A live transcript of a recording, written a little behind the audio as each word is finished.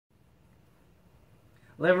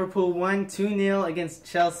Liverpool won 2-0 against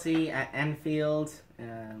Chelsea at Anfield.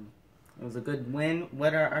 It was a good win.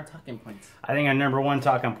 What are our talking points? I think our number one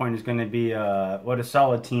talking point is going to be what a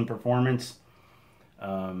solid team performance.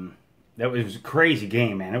 That was a crazy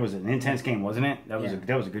game, man. It was an intense game, wasn't it? That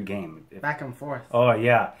was a good game. Back and forth. Oh,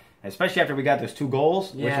 yeah. Especially after we got those 2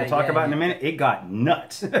 goals, which we'll talk about in a minute. It got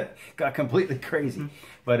nuts. Got completely crazy.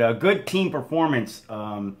 But a good team performance.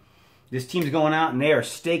 This team's going out and they are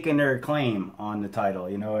staking their claim on the title.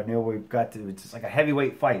 You know, I know we've got to, it's like a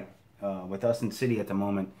heavyweight fight with us and City at the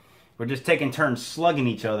moment. We're just taking turns slugging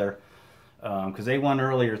each other because they won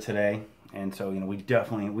earlier today. And so, you know, we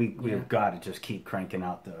definitely, we have got to just keep cranking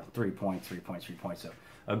out the 3 points. So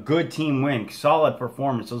a good team win, solid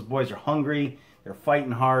performance. Those boys are hungry. They're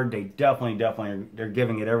fighting hard. They definitely, they're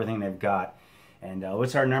giving it everything they've got. And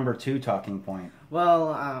what's our number 2 talking point?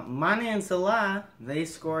 Well, Mane and Salah, they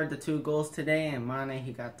scored the 2 goals today. And Mane,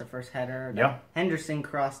 he got the first header. Yeah. Henderson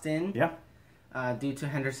crossed in. Yeah. Due to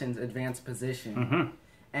Henderson's advanced position. Mm-hmm.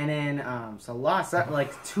 And then Salah,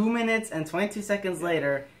 like 2 minutes and 22 seconds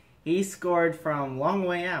later, he scored from long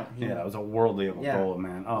way out. Yeah, it was a worldly of a goal,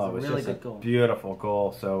 man. Oh, it was really just good a goal. Beautiful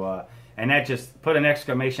goal. So, and that just put an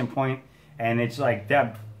exclamation point. And it's like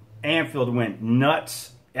that Anfield went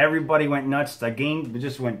nuts. Everybody went nuts. The game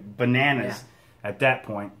just went bananas at that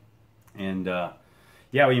point. And, yeah,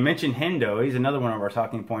 well, you mentioned Hendo. He's another one of our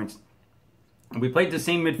talking points. We played the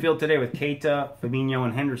same midfield today with Keita, Fabinho,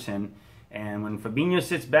 and Henderson. And when Fabinho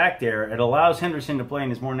sits back there, it allows Henderson to play in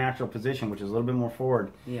his more natural position, which is a little bit more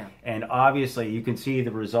forward. Yeah. And obviously, you can see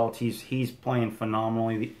the results. He's playing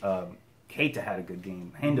phenomenally. Keita had a good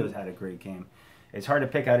game. Hendo's had a great game. It's hard to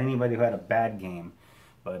pick out anybody who had a bad game.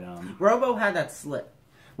 But Robo had that slip.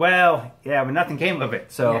 Well, yeah, but nothing came of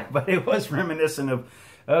it. So, but it was reminiscent of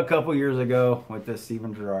a couple years ago with the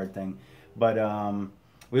Steven Gerrard thing. But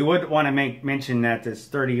we would want to mention that it's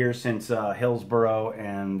 30 years since Hillsborough,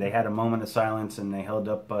 and they had a moment of silence, and they held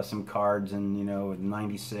up some cards, and you know,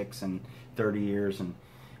 96 and 30 years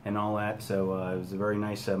and all that. So it was a very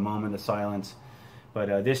nice moment of silence.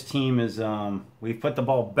 But this team is we've put the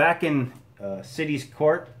ball back in City's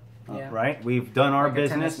court, right? We've done our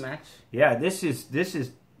business. A tennis match. Yeah, this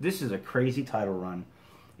is a crazy title run.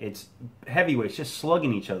 It's heavyweights just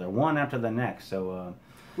slugging each other one after the next. So.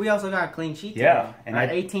 We also got a clean sheet. Yeah, and our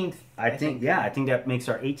 18th. I think that makes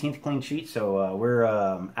our 18th clean sheet. So we're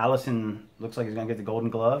Allison looks like he's gonna get the Golden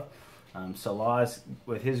Glove. Salah's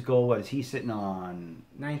with his goal. What is he sitting on?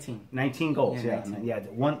 19. 19 goals. Yeah,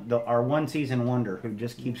 19. Our one season wonder who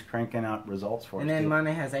just keeps cranking out results for us. And then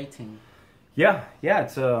Mane has 18. Yeah,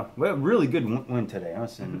 it's a really good win today.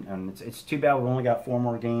 And it's too bad we only got 4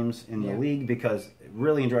 more games in the league because I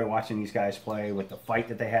really enjoy watching these guys play with the fight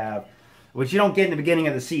that they have. Which you don't get in the beginning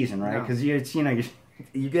of the season, right? Because you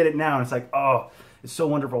get it now, and it's like, oh, it's so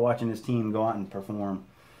wonderful watching this team go out and perform.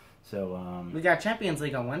 So we got Champions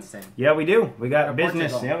League on Wednesday. Yeah, we do. We got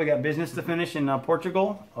business. Portugal. Yeah, we got business to finish in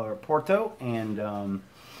Portugal or Porto, and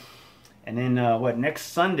then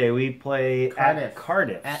next Sunday we play at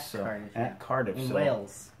Cardiff. At Cardiff in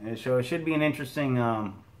Wales. So it should be an interesting.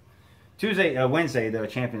 Wednesday, the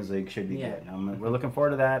Champions League should be good. We're looking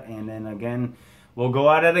forward to that, and then again. We'll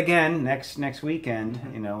go at it again next weekend,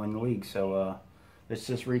 in the league. So let's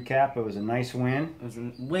just recap. It was a nice win. It was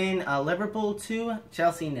a win. Liverpool 2,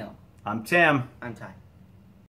 Chelsea 0. I'm Tim. I'm Ty.